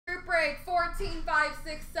break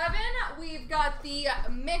 14567. We've got the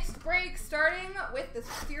mixed break starting with the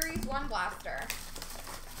Series 1 blaster.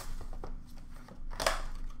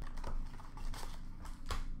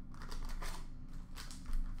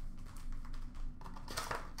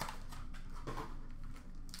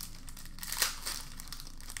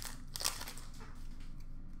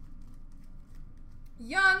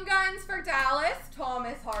 Young Guns for Dallas,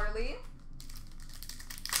 Thomas Harley.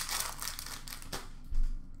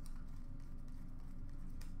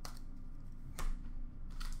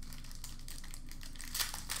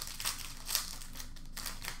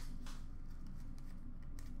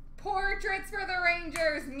 Portraits for the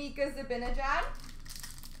Rangers, Mika Zibanejad.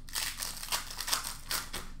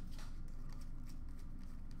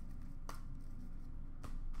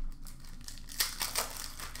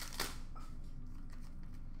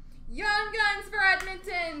 Young Guns for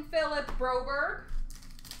Edmonton, Philip Broberg.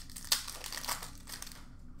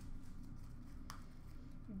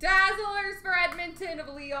 Dazzlers for Edmonton of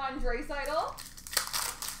Leon Draisaitl.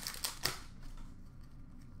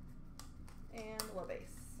 And LaBase.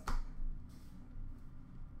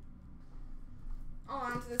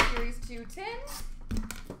 On to the Series 2 tin.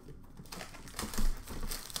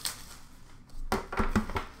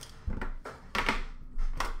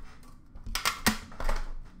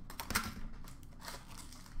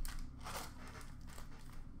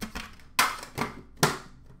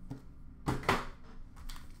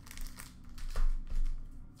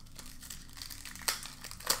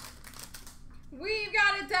 We've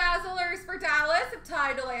got a Dazzlers for Dallas of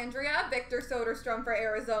Ty Dellandrea, Victor Soderstrom for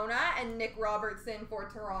Arizona, and Nick Robertson for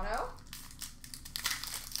Toronto.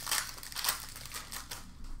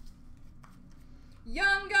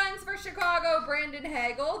 Young Guns for Chicago, Brandon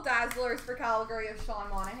Hagel, Dazzlers for Calgary of Sean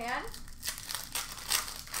Monahan.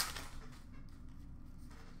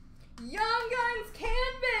 Young Guns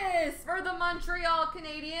Canvas for the Montreal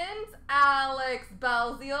Canadiens, Alex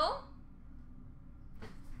Belzile.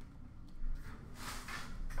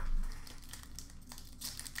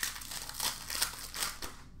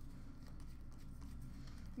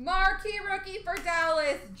 Marquee Rookie for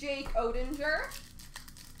Dallas, Jake Odinger.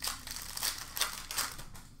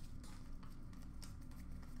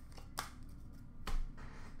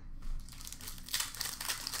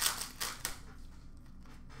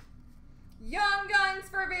 Young Guns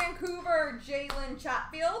for Vancouver, Jalen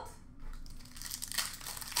Chatfield.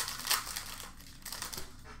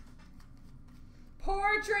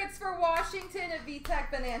 Portraits for Washington of Vitek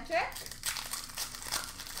Vanacek.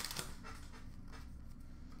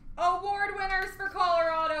 Award winners for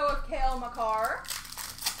Colorado of Cale Makar.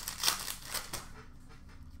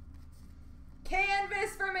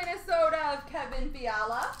 Canvas for Minnesota of Kevin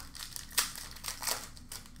Fiala.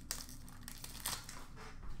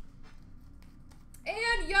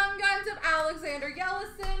 And Young Guns of Alexander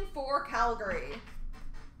Yellison for Calgary.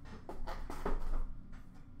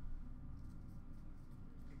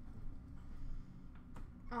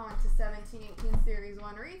 On to 17-18 Series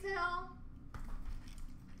 1 retail.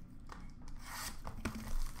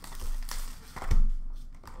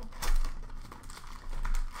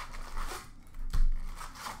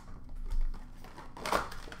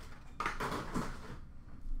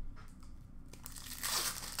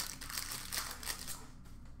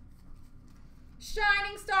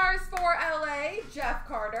 Shining Stars for LA, Jeff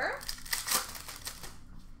Carter.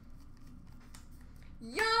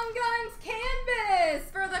 Young Guns Canvas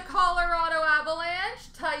for the Colorado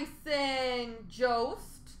Avalanche, Tyson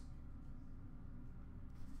Jost.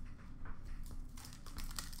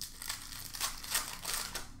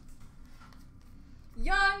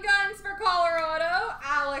 Young Guns for Colorado,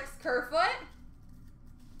 Alex Kerfoot.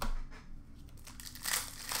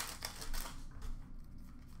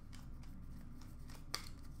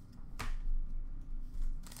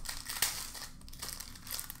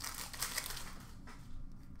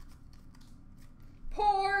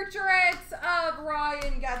 Portraits of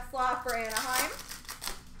Ryan Getzlaf for Anaheim.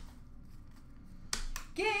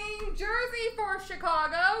 Game jersey for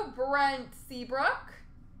Chicago, Brent Seabrook.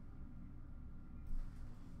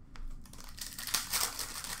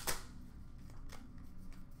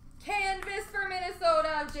 Canvas for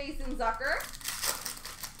Minnesota of Jason Zucker.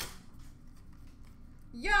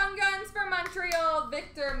 Young Guns for Montreal,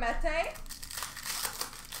 Victor Mete.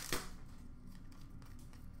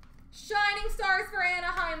 Shining Stars for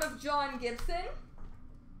Anaheim of John Gibson.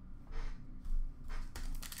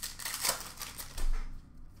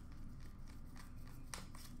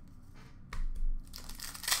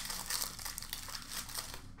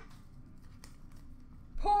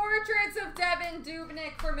 Portraits of Devin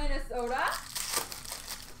Dubnyk for Minnesota.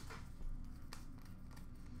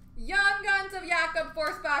 Young of Jakob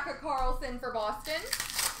Forsbacka Karlsson for Boston.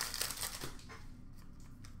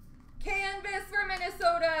 Canvas for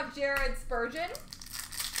Minnesota of Jared Spurgeon.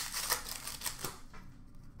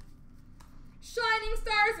 Shining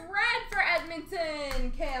Stars red for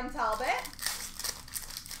Edmonton, Cam Talbot.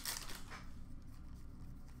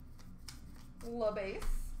 LaBase.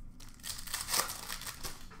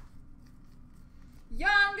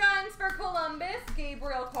 Young Guns for Columbus,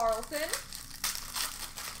 Gabriel Carlson.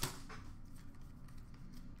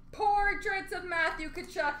 Portraits of Matthew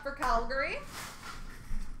Tkachuk for Calgary.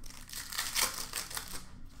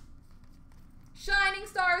 Shining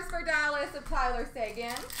Stars for Dallas of Tyler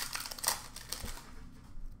Seguin.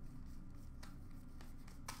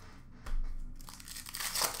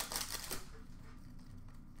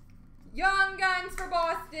 Young Guns for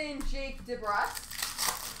Boston, Jake DeBrusk.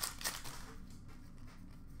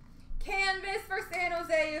 Canvas for San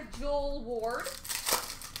Jose of Joel Ward.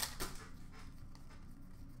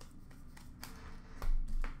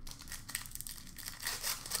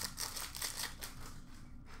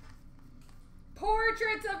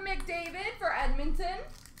 Portraits of McDavid for Edmonton.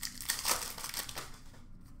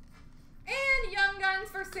 And Young Guns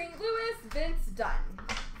for St. Louis, Vince Dunn.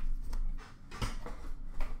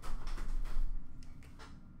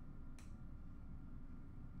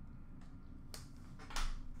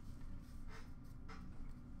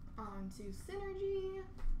 On to Synergy.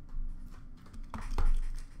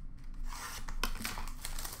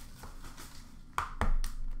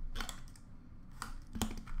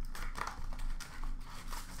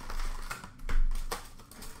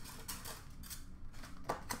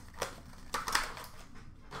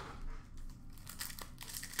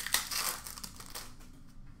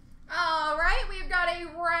 All right, we've got a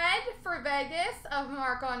red for Vegas of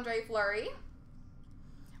Marc-Andre Fleury.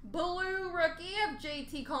 Blue rookie of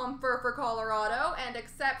JT Compher for Colorado, and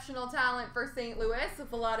exceptional talent for St. Louis of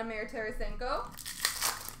Vladimir Tarasenko.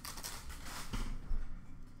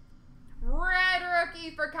 Red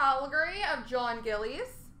rookie for Calgary of John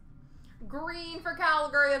Gillies. Green for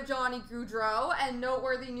Calgary of Johnny Gaudreau, and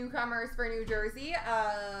noteworthy newcomers for New Jersey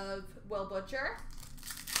of Will Butcher.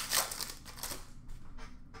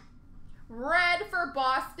 Red for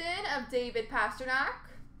Boston of David Pastrnak.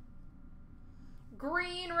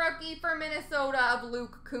 Green rookie for Minnesota of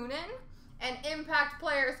Luke Kunin. And impact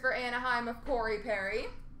players for Anaheim of Corey Perry.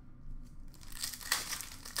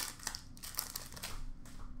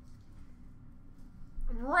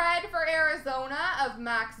 Red for Arizona of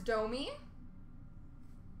Max Domi.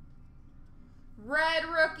 Red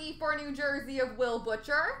rookie for New Jersey of Will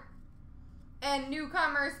Butcher. And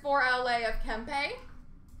newcomers for LA of Kempe.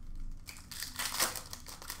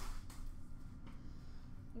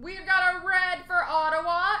 We've got a red for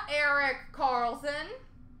Ottawa, Erik Karlsson.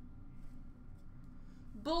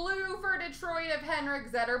 Blue for Detroit of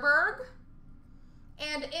Henrik Zetterberg.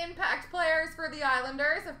 And impact players for the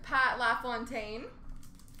Islanders of Pat LaFontaine.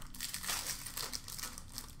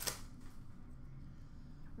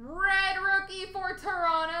 Red rookie for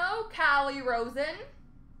Toronto, Callie Rosen.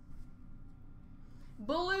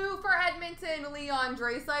 Blue for Edmonton, Leon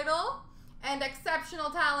Draisaitl. And exceptional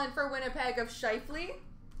talent for Winnipeg of Scheifele.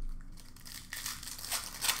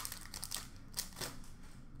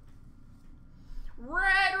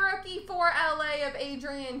 Red rookie for LA of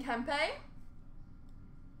Adrian Kempe.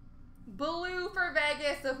 Blue for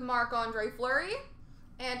Vegas of Marc-Andre Fleury.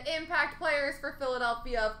 And impact players for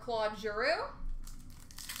Philadelphia of Claude Giroux.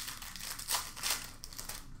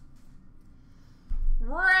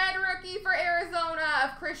 Red rookie for Arizona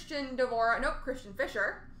of Christian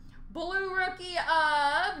Fischer. Blue rookie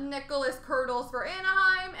of Nicholas Kurtles for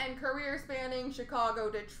Anaheim. And career spanning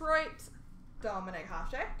Chicago, Detroit, Dominic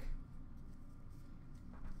Hasek.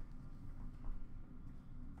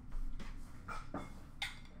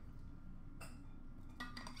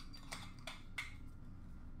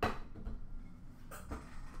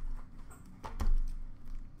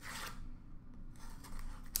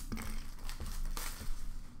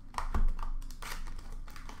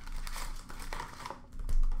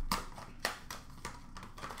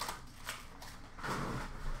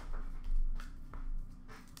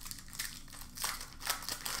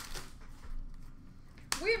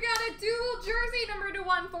 We've got a dual jersey, number to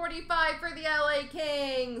 145 for the LA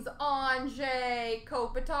Kings, Anze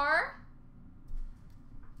Kopitar.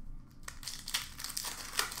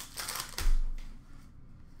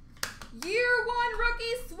 Year 1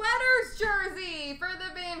 rookie sweaters jersey for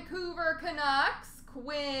the Vancouver Canucks,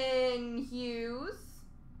 Quinn Hughes.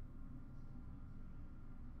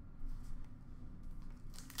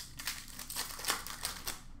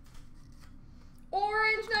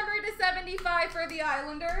 Orange number to /75 for the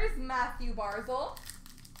Islanders, Matthew Barzal.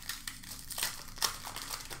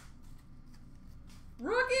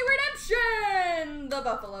 Rookie redemption, the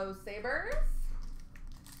Buffalo Sabres.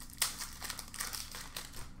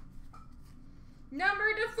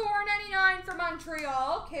 Numbered to /499 for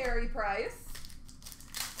Montreal, Carey Price.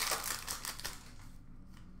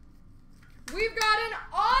 We've got an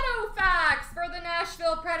auto fax for the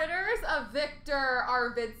Nashville Predators of Victor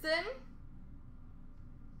Arvidsson.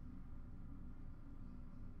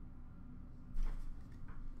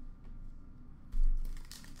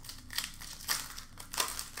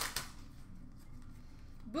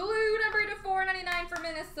 Blue number to /499 for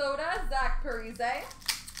Minnesota, Zach Parise.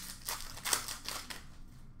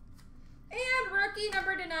 And rookie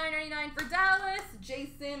number to /999 for Dallas,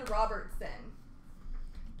 Jason Robertson.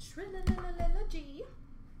 Trilogy.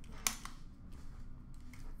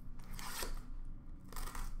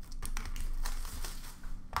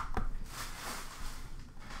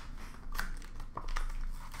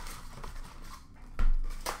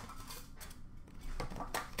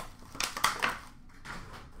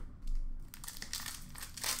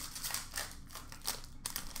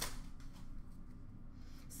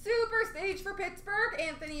 Super Stage for Pittsburgh,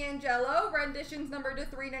 Anthony Angelo. Renditions numbered to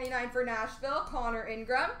 /399 for Nashville, Connor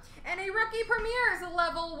Ingram. And a Rookie Premiers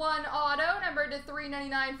Level 1 Auto, numbered to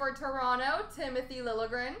 /399 for Toronto, Timothy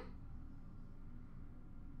Liljegren.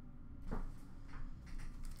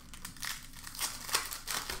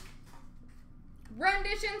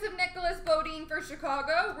 Renditions of Nicholas Bodine for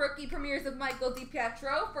Chicago. Rookie Premiers of Michael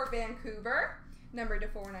DiPietro for Vancouver, numbered to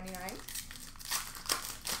 /499.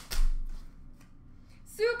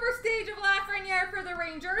 Super Stage of Lafreniere for the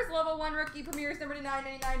Rangers. Level 1 Rookie Premiers number to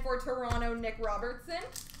 /999 for Toronto, Nick Robertson.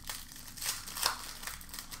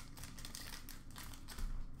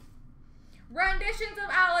 Renditions of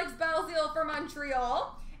Alex Belzile for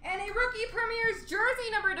Montreal. And a Rookie Premiers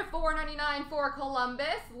jersey number to /499 for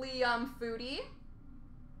Columbus, Liam Foudy.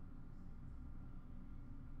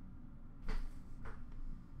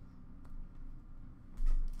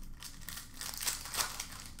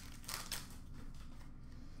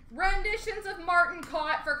 Renditions of Martin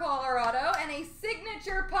Kaut for Colorado, and a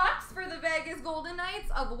signature pucks for the Vegas Golden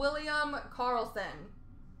Knights of William Karlsson.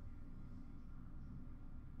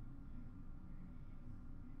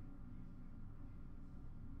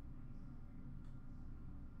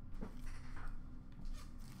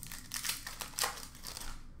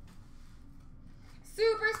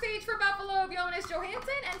 Super Stage for Buffalo of Jonas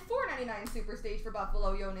Johansson, and /499 Super Stage for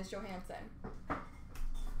Buffalo, Jonas Johansson.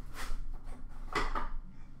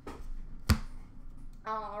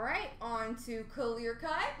 All right, on to Clear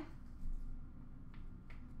Cut.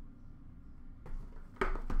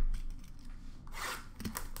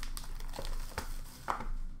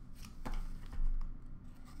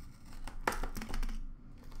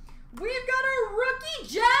 We've got a Rookie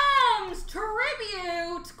Gems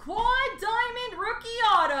Tribute Quad Diamond Rookie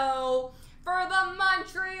Auto for the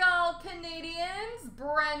Montreal Canadiens,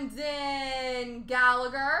 Brendan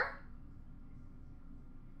Gallagher.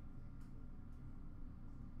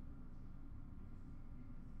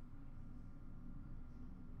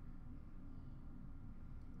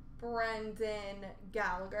 Brendan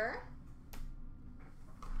Gallagher.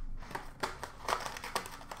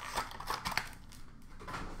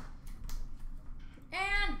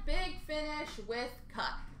 And big finish with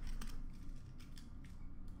cut.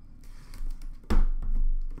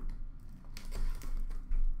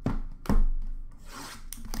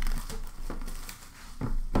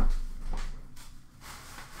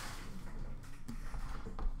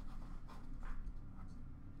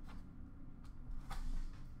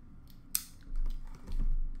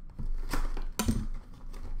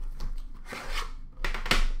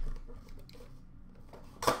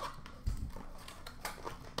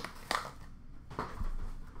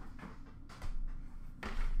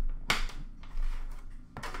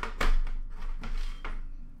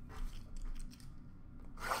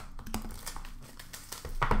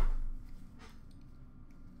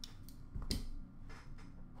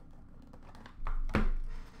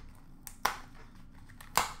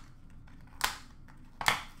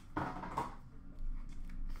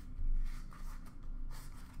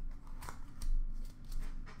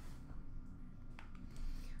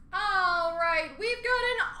 We've got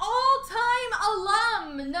an all-time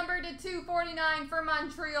alum, number to /249 for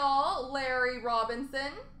Montreal, Larry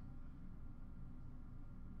Robinson.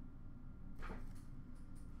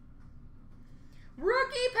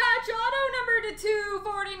 Rookie patch auto, number to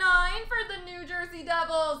 /249 for the New Jersey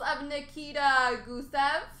Devils of Nikita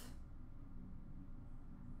Gusev.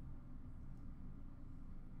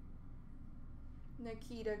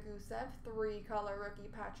 Nikita Gusev, 3-color rookie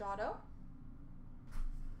patch auto.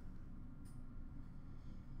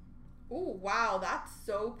 Oh, wow, that's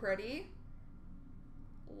so pretty.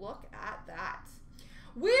 Look at that.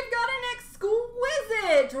 We've got an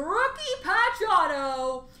exquisite rookie patch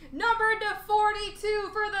auto, numbered to 42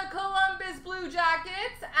 for the Columbus Blue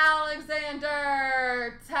Jackets,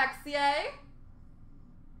 Alexander Texier.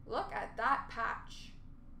 Look at that patch.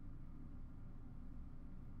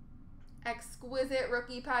 Exquisite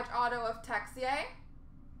rookie patch auto of Texier.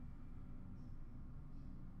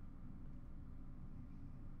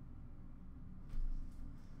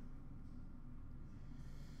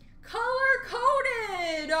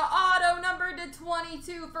 Color-coded auto numbered to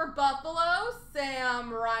 22 for Buffalo,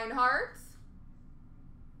 Sam Reinhart.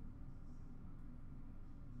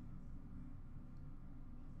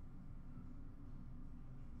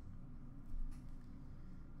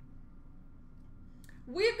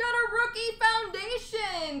 We've got a Rookie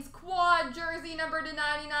Foundations quad jersey numbered to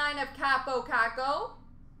 99 of Capo Caco.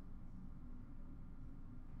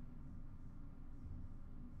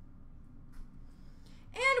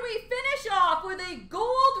 And we finish off with a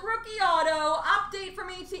gold rookie auto update from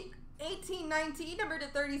 1819, number to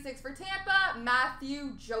 36 for Tampa,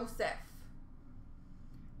 Matthew Joseph.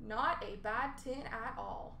 Not a bad tin at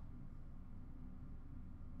all.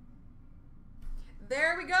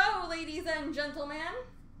 There we go, ladies and gentlemen.